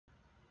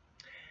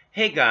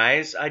Hey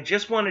guys, I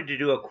just wanted to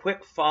do a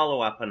quick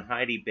follow-up on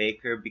Heidi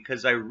Baker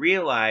because I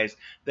realized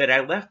that I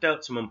left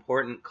out some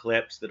important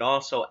clips that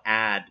also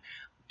add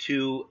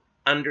to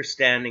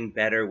understanding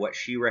better what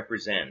she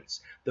represents.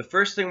 The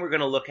first thing we're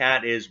going to look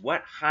at is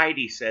what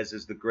Heidi says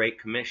is the Great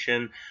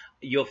Commission.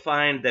 You'll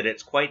find that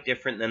it's quite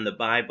different than the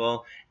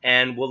Bible,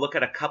 and we'll look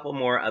at a couple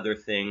more other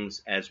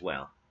things as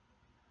well.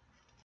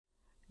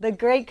 The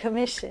Great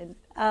Commission.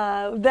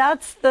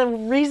 That's the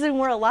reason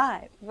we're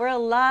alive. We're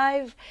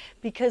alive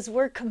because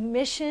we're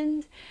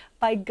commissioned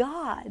by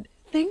God.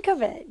 Think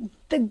of it.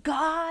 The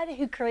God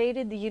who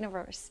created the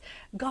universe,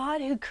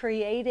 God who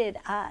created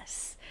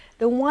us,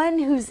 the one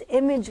whose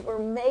image we're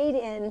made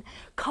in,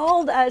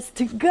 called us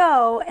to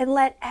go and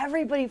let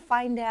everybody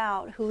find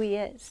out who he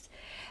is.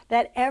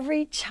 That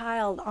every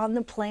child on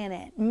the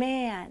planet,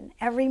 man,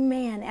 every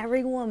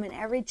woman,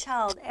 every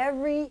child,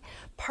 every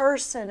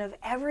person of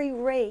every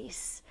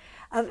race,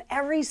 of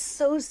every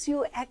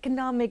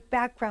socioeconomic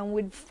background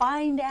would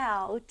find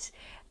out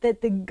that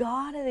the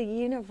God of the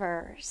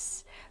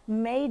universe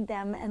made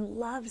them and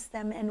loves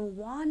them and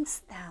wants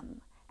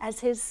them as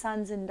his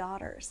sons and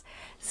daughters.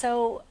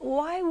 So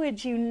why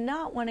would you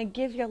not want to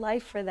give your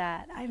life for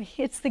that? I mean,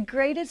 it's the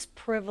greatest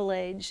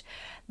privilege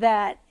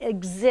that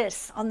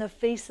exists on the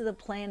face of the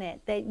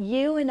planet, that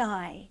you and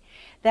I,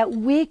 that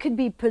we could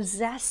be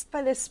possessed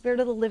by the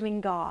Spirit of the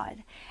living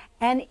God,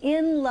 and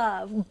in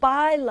love,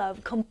 by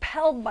love,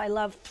 compelled by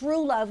love,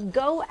 through love,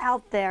 go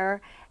out there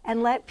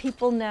and let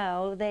people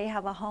know they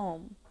have a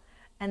home,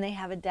 and they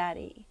have a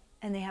daddy,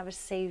 and they have a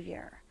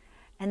Savior,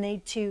 and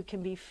they too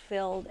can be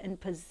filled and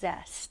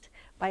possessed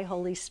by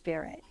Holy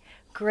Spirit.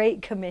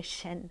 Great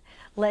Commission.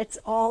 Let's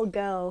all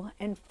go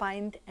and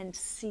find and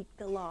seek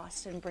the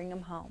lost and bring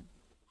them home.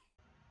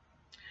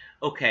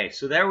 Okay,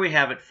 so there we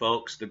have it,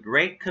 folks, the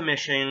Great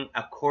Commission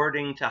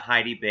according to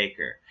Heidi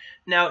Baker.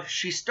 Now,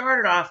 she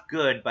started off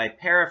good by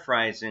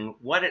paraphrasing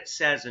what it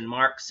says in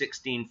Mark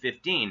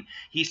 16:15.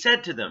 He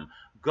said to them,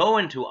 "Go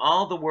into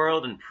all the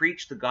world and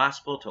preach the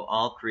gospel to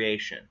all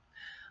creation."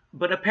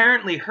 But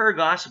apparently her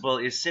gospel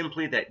is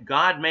simply that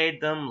God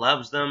made them,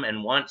 loves them,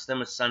 and wants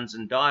them as sons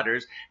and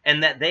daughters,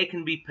 and that they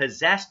can be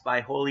possessed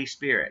by Holy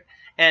Spirit.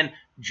 And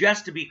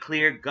just to be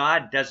clear,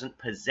 God doesn't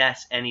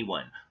possess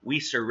anyone. We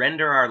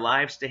surrender our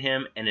lives to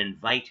him and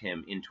invite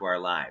him into our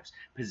lives.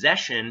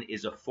 Possession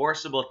is a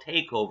forcible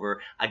takeover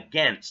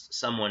against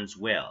someone's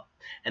will.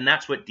 And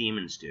that's what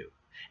demons do.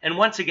 And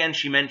once again,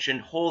 she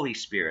mentioned Holy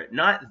Spirit,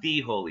 not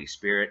the Holy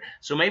Spirit.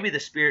 So maybe the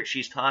spirit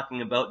she's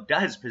talking about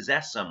does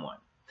possess someone.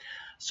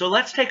 So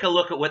let's take a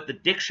look at what the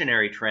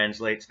dictionary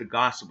translates the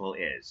gospel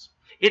is.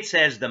 It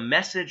says the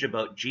message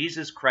about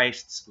Jesus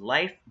Christ's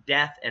life,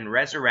 death, and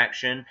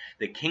resurrection,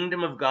 the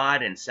kingdom of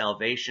God, and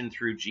salvation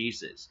through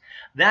Jesus.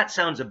 That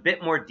sounds a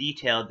bit more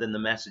detailed than the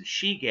message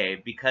she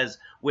gave, because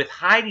with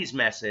Heidi's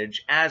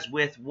message, as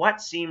with what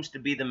seems to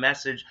be the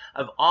message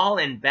of all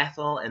in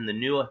Bethel and the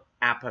New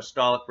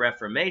Apostolic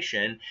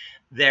Reformation,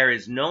 there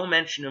is no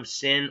mention of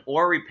sin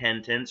or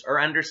repentance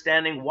or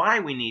understanding why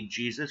we need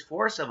Jesus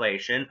for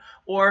salvation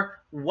or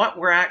what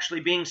we're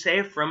actually being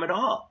saved from at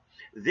all.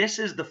 This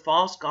is the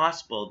false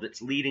gospel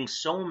that's leading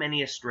so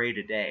many astray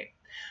today.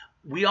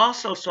 We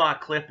also saw a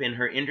clip in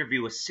her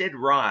interview with Sid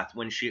Roth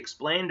when she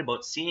explained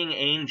about seeing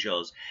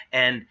angels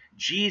and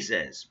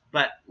Jesus,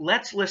 but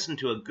let's listen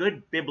to a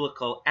good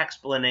biblical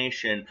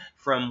explanation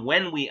from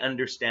when we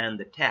understand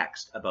the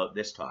text about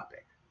this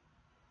topic.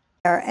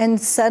 And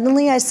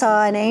suddenly I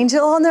saw an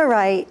angel on the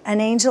right,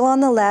 an angel on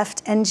the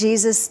left, and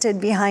Jesus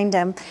stood behind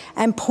him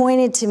and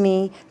pointed to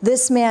me.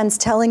 This man's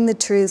telling the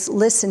truth.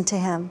 Listen to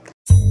him.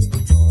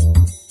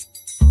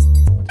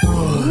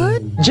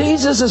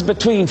 Jesus is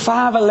between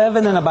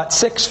 5'11" and about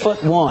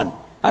 6'1".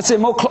 I'd say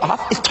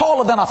he's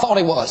taller than I thought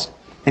he was.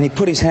 And he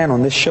put his hand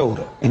on this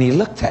shoulder and he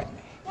looked at me.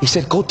 He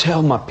said, "Go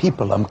tell my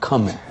people I'm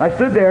coming." I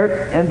stood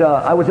there and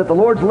I was at the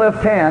Lord's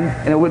left hand,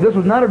 and this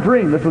was not a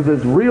dream. This was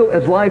as real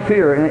as life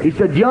here. And he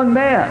said, "Young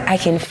man." I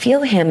can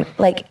feel him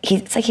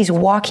it's like he's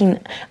walking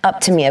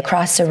up to me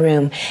across the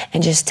room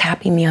and just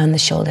tapping me on the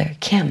shoulder.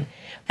 "Kim."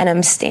 And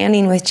I'm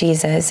standing with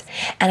Jesus,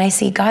 and I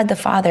see God the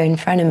Father in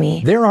front of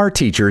me. There are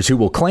teachers who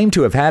will claim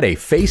to have had a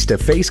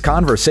face-to-face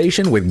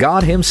conversation with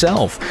God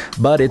himself,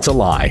 but it's a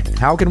lie.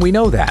 How can we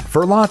know that?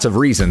 For lots of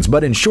reasons,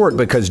 but in short,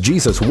 because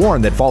Jesus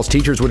warned that false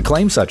teachers would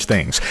claim such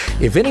things.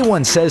 If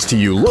anyone says to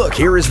you, "Look,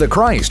 here is the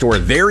Christ," or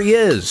 "There he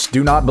is,"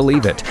 do not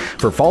believe it.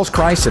 For false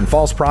Christs and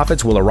false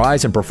prophets will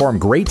arise and perform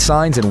great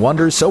signs and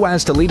wonders so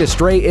as to lead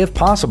astray, if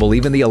possible,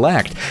 even the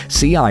elect.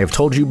 See, I have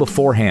told you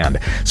beforehand.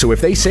 So if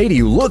they say to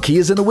you, "Look, he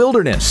is in the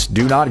wilderness,"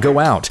 do not go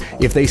out.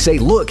 If they say,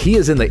 "Look, he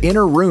is in the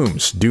inner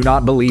rooms," do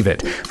not believe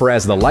it. For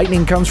as the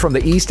lightning comes from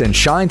the east and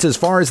shines as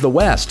far as the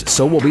west,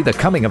 so will be the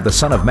coming of the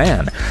Son of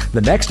Man.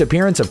 The next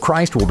appearance of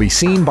Christ will be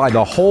seen by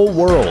the whole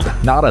world,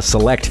 not a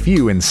select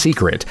few in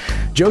secret.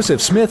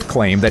 Joseph Smith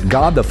claimed that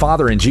God the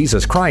Father and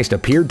Jesus Christ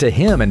appeared to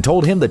him and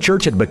told him the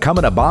church had become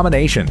an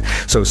abomination.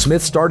 So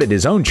Smith started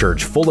his own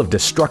church full of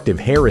destructive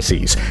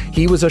heresies.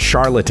 He was a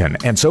charlatan,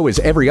 and so is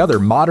every other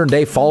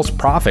modern-day false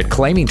prophet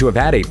claiming to have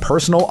had a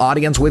personal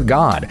audience with God.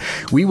 God.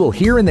 We will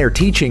hear in their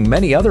teaching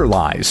many other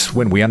lies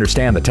when we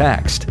understand the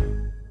text.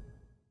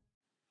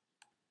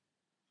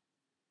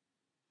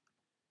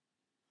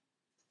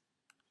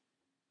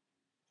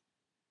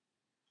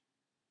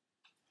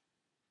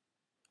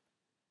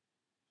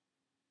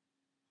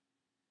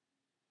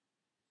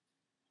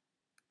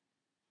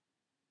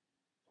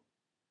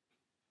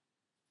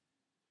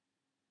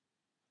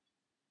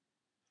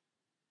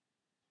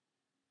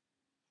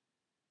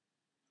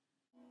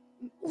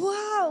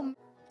 Wow,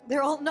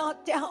 they're all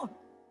knocked down.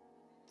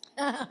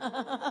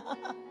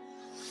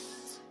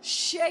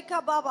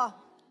 Sheka Baba.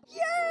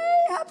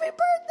 Yay, happy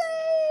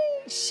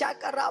birthday.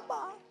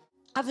 Shakaraba.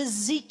 Of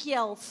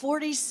Ezekiel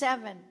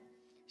 47.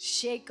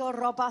 Sheka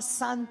Roba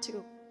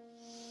Santu.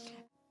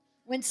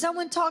 When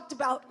someone talked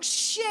about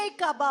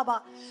Sheka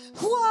Baba,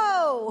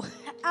 whoa,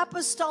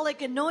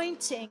 apostolic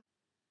anointing.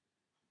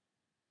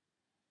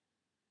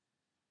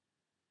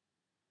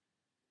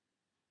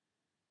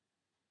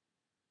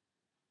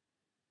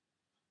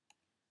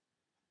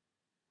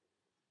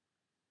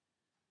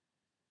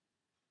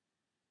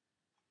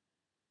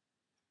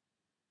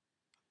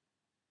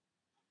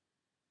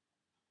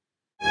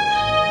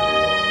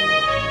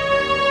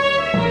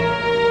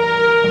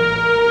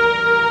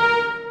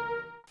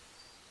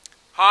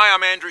 Hi,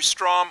 I'm Andrew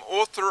Strom,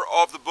 author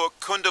of the book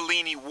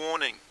Kundalini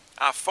Warning,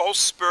 False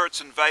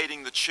Spirits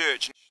Invading the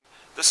Church.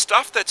 The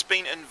stuff that's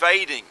been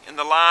invading in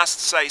the last,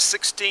 say,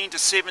 16 to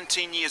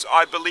 17 years,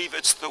 I believe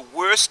it's the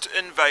worst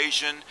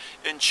invasion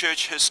in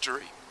church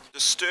history.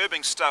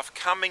 Disturbing stuff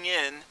coming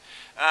in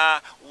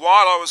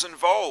while I was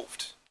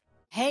involved.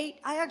 I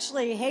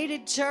actually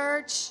hated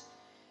church,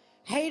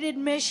 hated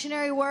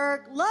missionary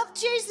work. Love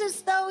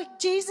Jesus, though.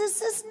 Jesus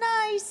is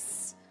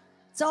nice.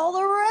 It's all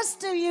the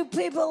rest of you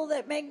people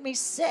that make me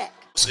sick.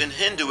 In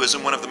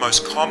Hinduism, one of the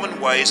most common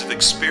ways of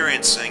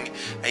experiencing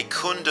a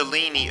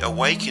Kundalini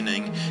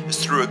awakening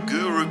is through a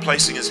guru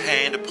placing his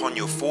hand upon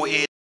your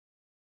forehead.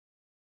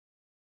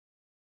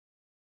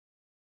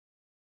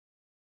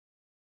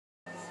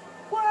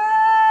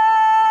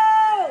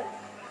 Whoa!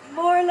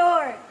 More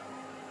Lord.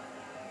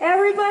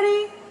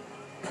 Everybody,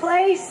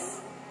 place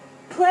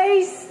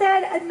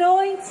that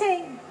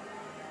anointing,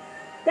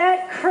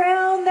 that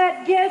crown,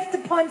 that gift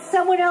upon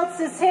someone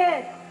else's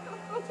head.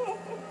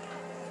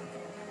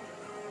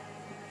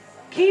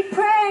 Keep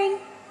praying.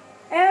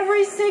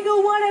 Every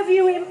single one of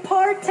you,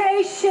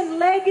 impartation,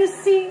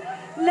 legacy,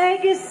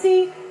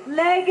 legacy,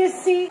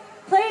 legacy.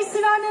 Place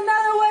it on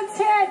another one's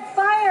head.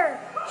 Fire.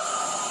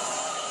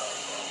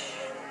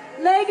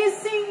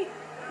 Legacy,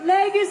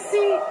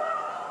 legacy.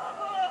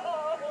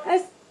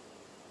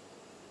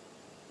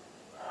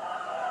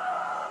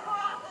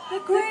 The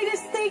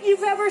greatest thing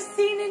you've ever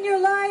seen in your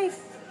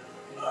life.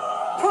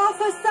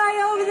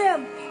 Prophesy over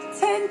them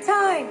 10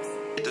 times.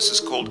 This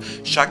is called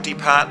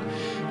Shaktipat,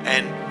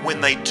 and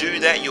when they do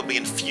that, you'll be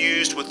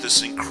infused with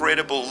this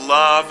incredible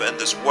love and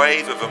this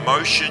wave of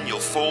emotion. You'll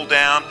fall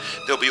down.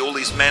 There'll be all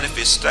these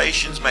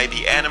manifestations,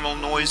 maybe animal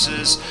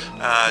noises,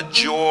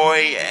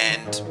 joy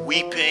and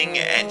weeping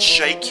and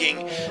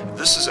shaking.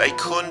 This is a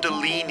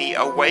Kundalini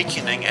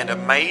awakening, and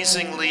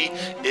amazingly,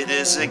 it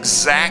is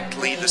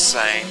exactly the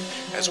same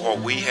as what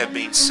we have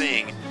been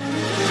seeing.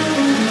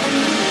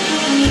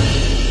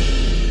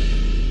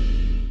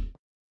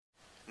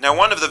 Now,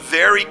 one of the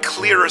very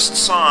clearest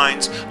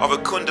signs of a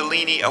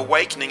Kundalini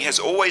awakening has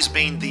always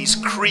been these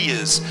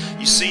Kriyas.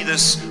 You see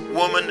this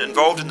woman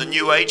involved in the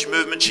New Age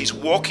movement. She's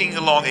walking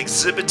along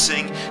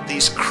exhibiting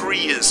these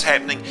Kriyas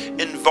happening,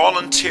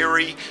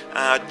 involuntary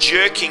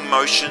jerking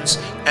motions.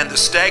 And the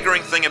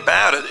staggering thing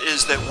about it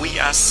is that we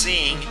are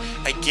seeing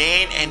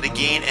again and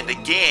again and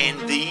again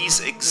these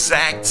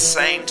exact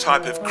same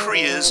type of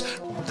Kriyas.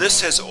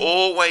 This has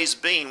always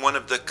been one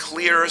of the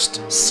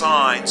clearest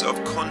signs of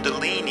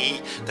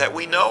Kundalini that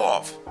we know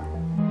of.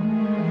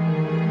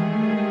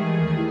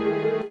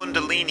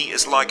 Kundalini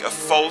is like a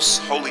false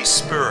Holy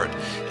Spirit.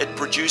 It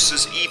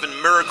produces even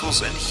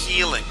miracles and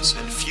healings,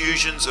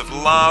 infusions of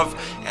love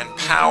and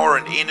power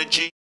and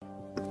energy.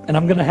 And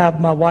I'm going to have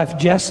my wife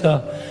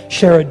Jessa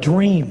share a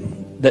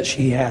dream that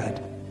she had.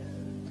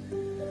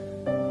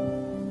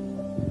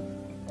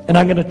 And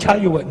I'm going to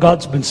tell you what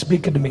God's been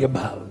speaking to me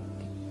about.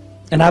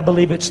 And I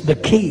believe it's the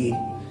key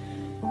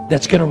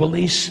that's going to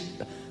release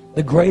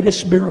the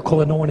greatest miracle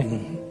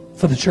anointing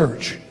for the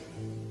church.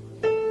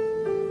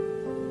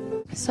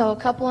 So a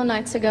couple of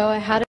nights ago, I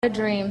had a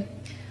dream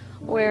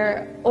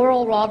where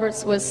Oral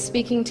Roberts was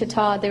speaking to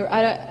Todd.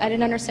 I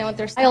didn't understand what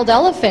they're saying. Wild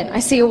elephant. I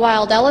see a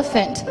wild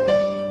elephant.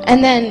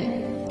 And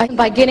then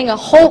by getting a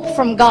hope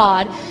from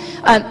God,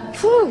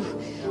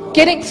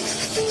 getting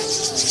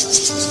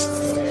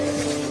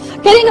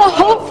a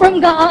hope from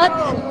God,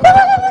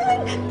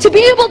 to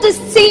be able to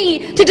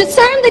see, to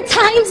discern the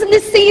times and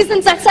the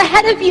seasons that's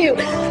ahead of you.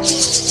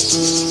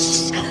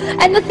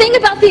 And the thing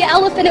about the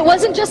elephant, it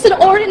wasn't just an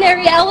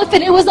ordinary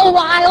elephant, it was a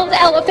wild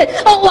elephant,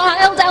 a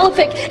wild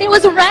elephant. It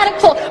was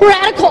radical,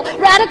 radical,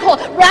 radical,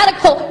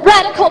 radical,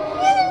 radical.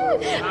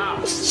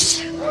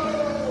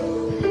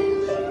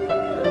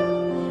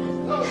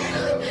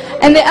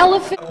 And the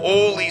elephant...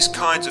 all these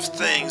kinds of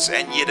things,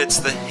 and yet it's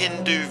the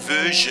Hindu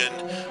version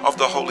of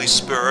the Holy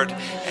Spirit,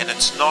 and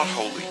it's not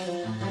holy.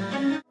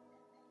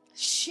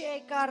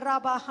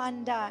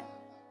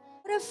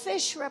 What do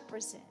fish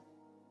represent?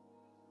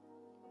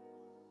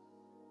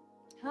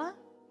 Huh?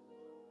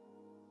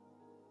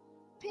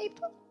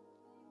 People?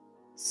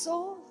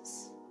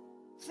 Souls?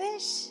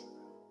 Fish?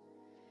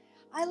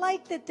 I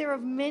like that they're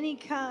of many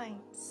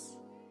kinds.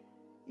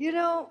 You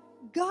know,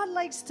 God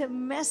likes to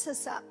mess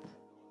us up.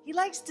 He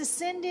likes to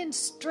send in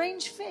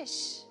strange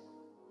fish,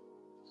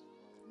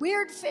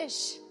 weird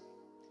fish,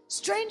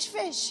 strange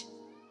fish,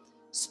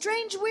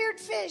 strange weird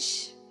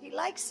fish. He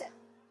likes it.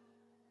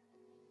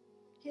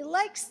 He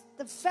likes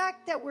the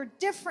fact that we're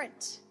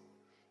different.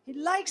 He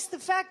likes the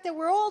fact that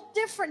we're all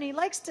different. He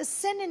likes to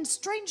send in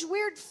strange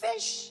weird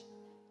fish.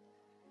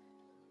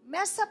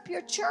 Mess up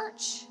your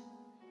church.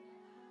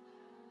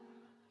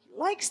 He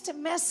likes to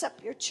mess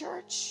up your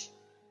church.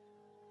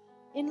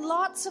 In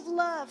lots of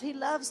love, he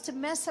loves to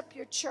mess up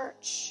your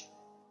church.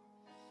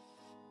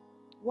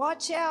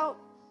 Watch out.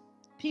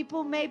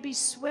 People may be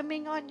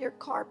swimming on your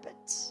carpet.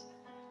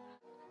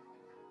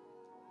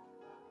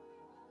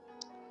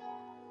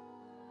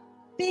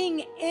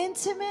 Being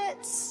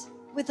intimate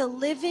with a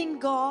living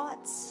God,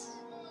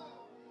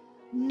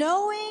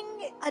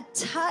 knowing a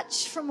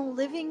touch from a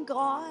living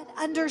God,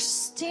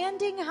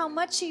 understanding how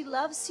much he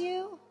loves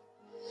you,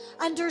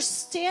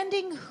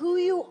 understanding who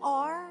you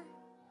are,